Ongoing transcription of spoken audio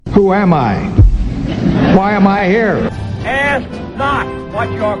Who am I? Why am I here? Ask not what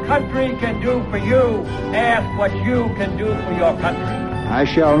your country can do for you. Ask what you can do for your country. I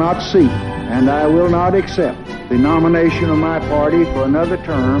shall not seek, and I will not accept the nomination of my party for another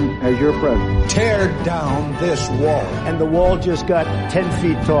term as your president. Tear down this wall. And the wall just got 10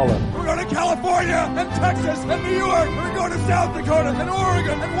 feet taller. We're going to California and Texas and New York. And we're going to South Dakota and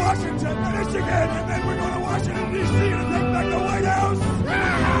Oregon and Washington and Michigan. And then we're going to Washington, D.C. to take back the White House.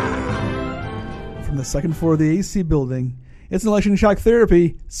 From the second floor of the AC building, it's an election shock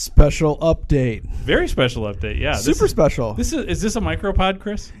therapy special update. Very special update, yeah. Super special. Is this a micropod,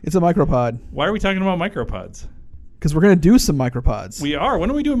 Chris? It's a micropod. Why are we talking about micropods? Because we're going to do some micropods. We are.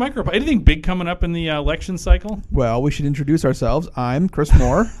 When are we doing micropod? Anything big coming up in the election cycle? Well, we should introduce ourselves. I'm Chris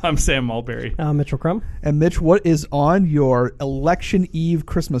Moore. I'm Sam Mulberry. Mitchell Crum. And Mitch, what is on your election eve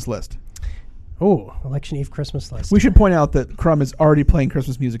Christmas list? Oh, election eve Christmas list. We should point out that Crum is already playing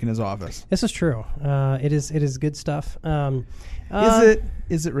Christmas music in his office. This is true. It is good stuff.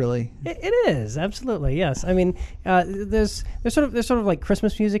 Is it really? It is, absolutely, yes. I mean, there's sort of like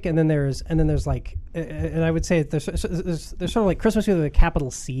Christmas music, and then there's like, and I would say there's sort of like Christmas music with a capital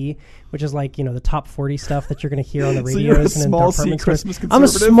C, which is like, the top 40 stuff that you're going to hear on the radios. So you're a and small C Christmas conservative? I'm a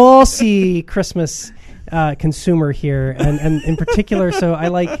small C Christmas consumer here, and in particular, so I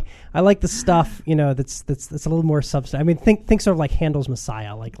like the stuff that's a little more substance. I mean, think sort of like Handel's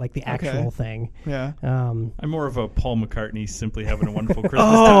Messiah, like the actual thing. Yeah. I'm more of a Paul McCartney simply having a wonderful Christmas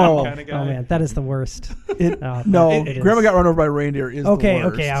time kind of guy. Oh man, that is the worst. Grandma Got Run Over by a Reindeer is the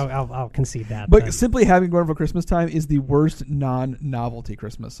worst. Okay, I'll concede that. But simply having Wonderful Christmas Time is the worst non-novelty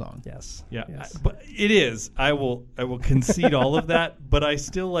Christmas song. Yes. Yeah, yes. but it is. I will concede all of that, but I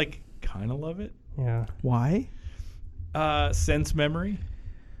still kind of love it. Yeah. Why? Sense memory.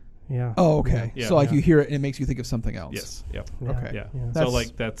 Yeah. Oh, okay. Yeah. So you hear it and it makes you think of something else. Yes. Yep. Okay. Yeah. Yeah. So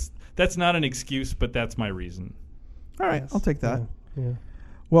that's not an excuse, but that's my reason. All right, Yes. I'll take that. Yeah.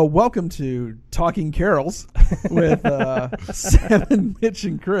 Well, welcome to Talking Carols with Sam and Mitch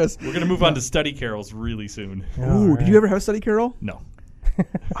and Chris. We're gonna move on to study carols really soon. Ooh, did you ever have a study carol? No.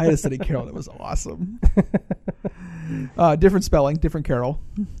 I had a study carol that was awesome. Different spelling, different carol.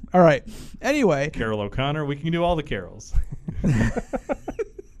 All right. Anyway, Carol O'Connor. We can do all the carols.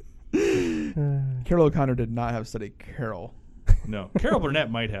 Carol O'Connor did not have study carol. No. Carol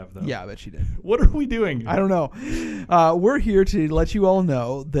Burnett might have, though. Yeah, I bet she did. What are we doing? I don't know. We're here to let you all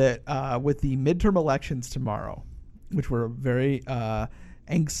know that with the midterm elections tomorrow, which we're very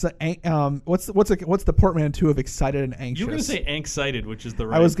what's the portmanteau of excited and anxious? You were going to say excited, which is the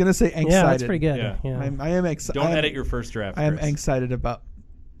right. I was going to say excited. Yeah, that's pretty good. Yeah. Yeah. I am excited. Don't edit your first draft. I am Chris. excited about.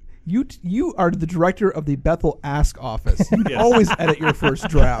 You are the director of the Bethel Ask office. You Yes. always edit your first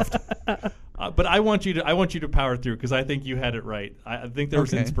draft. But I want you to power through because I think you had it right. I think there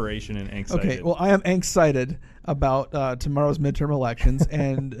was Okay. inspiration in excited. Okay, well, I am excited about tomorrow's midterm elections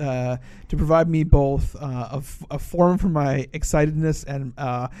and to provide me both a forum for my excitedness and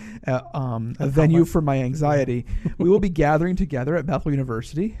a venue for my anxiety. We will be gathering together at Bethel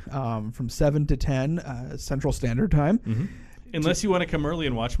University from 7 to 10 Central Standard Time. Mm-hmm. Unless you want to come early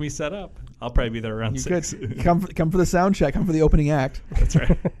and watch me set up, I'll probably be there around 6. Come for the sound check. Come for the opening act. That's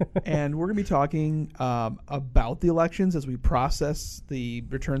right. And we're going to be talking about the elections as we process the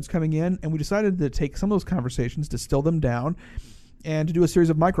returns coming in. And we decided to take some of those conversations, distill them down, and to do a series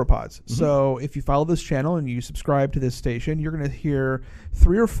of micropods. Mm-hmm. So if you follow this channel and you subscribe to this station, you're going to hear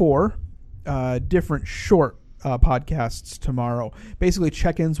 3 or 4 different short podcasts tomorrow. Basically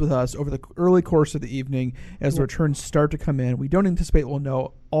check-ins with us over the early course of the evening as the returns start to come in. We don't anticipate we'll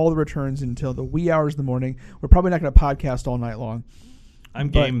know all the returns until the wee hours of the morning. We're probably not going to podcast all night long. I'm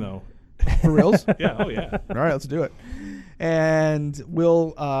game, though. For reals? Yeah. Oh, yeah. All right, let's do it. And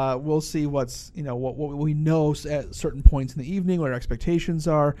we'll see what we know at certain points in the evening, what our expectations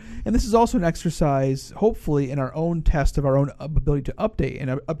are. And this is also an exercise, hopefully, in our own test of our own ability to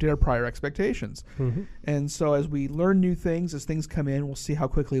update our prior expectations. Mm-hmm. And so as we learn new things, as things come in, we'll see how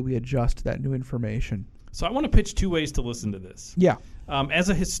quickly we adjust to that new information. So I want to pitch 2 ways to listen to this. Yeah. As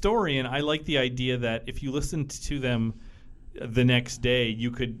a historian, I like the idea that if you listened to them the next day,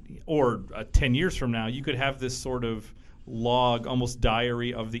 you could, or 10 years from now, you could have this sort of log, almost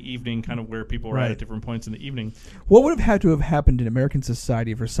diary of the evening, kind of where people were at different points in the evening. What would have had to have happened in American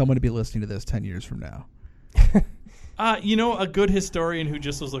society for someone to be listening to this 10 years from now? A good historian who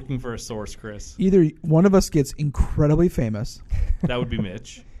just was looking for a source, Chris. Either one of us gets incredibly famous. That would be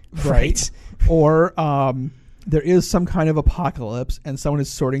Mitch. Right. Or there is some kind of apocalypse and someone is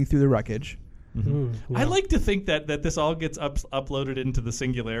sorting through the wreckage. I like to think that this all gets uploaded into the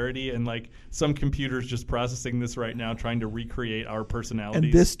Singularity, and like some computer's just processing this right now, trying to recreate our personalities.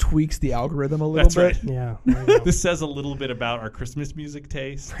 And this tweaks the algorithm a little bit. Right. Yeah. This says a little bit about our Christmas music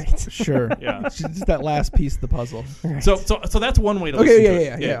taste. Right. Sure. Yeah. It's just that last piece of the puzzle. Right. So that's one way to listen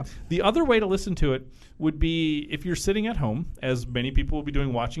to it. Yeah. The other way to listen to it would be if you're sitting at home, as many people will be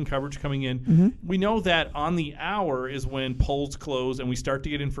doing, watching coverage coming in. We know that on the hour is when polls close and we start to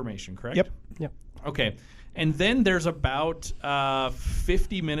get information, correct? Yep. Okay. And then there's about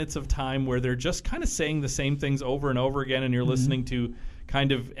 50 minutes of time where they're just kind of saying the same things over and over again, and you're listening to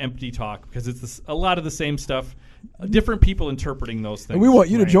kind of empty talk because it's a lot of the same stuff. Different people interpreting those things. And we want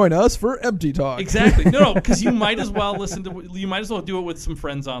you to join us for Empty Talk. Exactly. No, because you might as well you might as well do it with some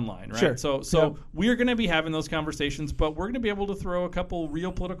friends online, right? Sure. So we're going to be having those conversations, but we're going to be able to throw a couple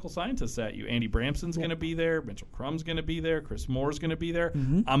real political scientists at you. Andy Bramson's going to be there. Mitchell Crumb's going to be there. Chris Moore's going to be there.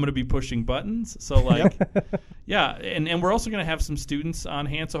 I'm going to be pushing buttons. So yeah. And we're also going to have some students on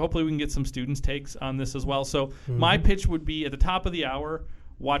hand. So hopefully we can get some students' takes on this as well. So my pitch would be at the top of the hour,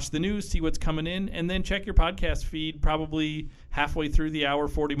 watch the news, see what's coming in, and then check your podcast feed probably halfway through the hour,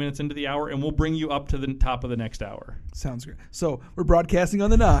 40 minutes into the hour, and we'll bring you up to the top of the next hour. Sounds great. So we're broadcasting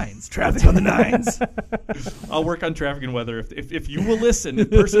on the 9s. Traffic on the 9s. I'll work on traffic and weather. If you will listen, the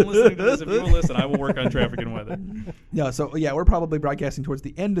person listening to this, if you will listen, I will work on traffic and weather. Yeah, so we're probably broadcasting towards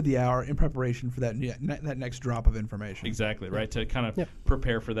the end of the hour in preparation for that next drop of information. Exactly, right, to kind of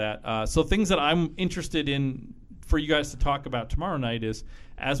prepare for that. So things that I'm interested in for you guys to talk about tomorrow night is,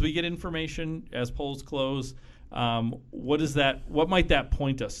 as we get information, as polls close, what might that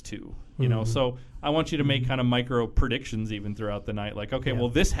point us to? You know, so I want you to make kind of micro predictions even throughout the night. Like, okay, well,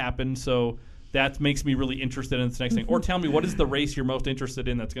 this happened, so that makes me really interested in this next thing. Or tell me, what is the race you're most interested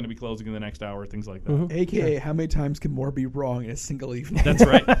in that's going to be closing in the next hour, things like that. AKA, how many times can more be wrong in a single evening? That's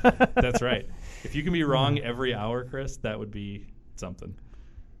right. That's right. If you can be wrong every hour, Chris, that would be something.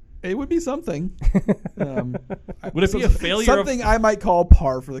 It would be something. Would it be a failure? Something I might call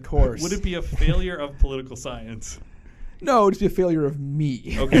par for the course. Would it be a failure of political science? No, it'd be a failure of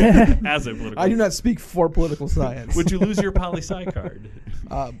me. Okay, as a political. I do not speak for political science. Would you lose your poli-sci card?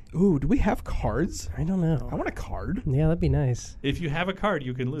 Do we have cards? I don't know. I want a card. Yeah, that'd be nice. If you have a card,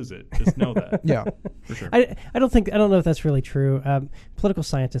 you can lose it. Just know that. Yeah, for sure. I don't know if that's really true. Political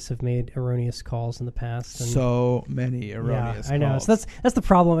scientists have made erroneous calls in the past. And so many erroneous calls. I know. So that's the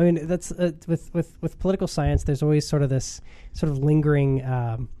problem. I mean, that's with political science. There's always sort of this sort of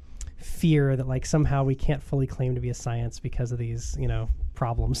lingering fear that like somehow we can't fully claim to be a science because of these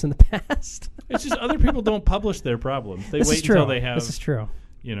problems in the past. It's just other people don't publish their problems. They wait until they have. This is true.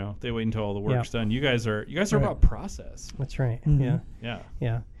 They wait until all the work's done. You guys are about process. That's right.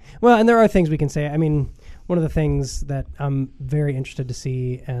 Yeah. Well, and there are things we can say. I mean, one of the things that I'm very interested to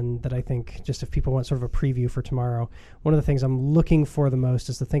see, and that I think just if people want sort of a preview for tomorrow, one of the things I'm looking for the most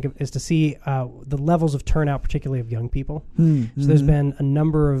is to see the levels of turnout, particularly of young people. So there's been a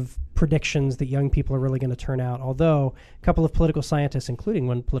number of predictions that young people are really going to turn out, although a couple of political scientists, including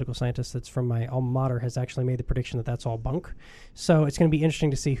one political scientist that's from my alma mater, has actually made the prediction that that's all bunk. So it's going to be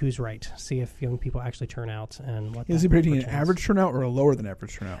interesting to see who's right, see if young people actually turn out. And what is he predicting an average turnout or a lower than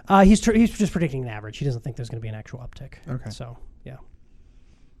average turnout? He's just predicting an average. He doesn't think there's going to be an actual uptick. Okay. So, yeah.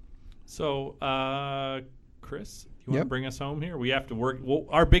 So, Chris, you want to bring us home here? We have to work. Well,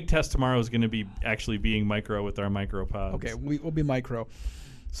 our big test tomorrow is going to be actually being micro with our micropods. Okay, we'll be micro.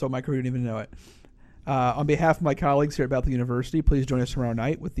 So micro, you don't even know it. On behalf of my colleagues here at Bethel University, please join us tomorrow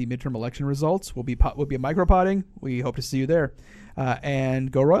night with the midterm election results. We'll be micropoding. We hope to see you there.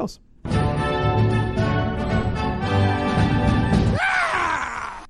 And go Royals.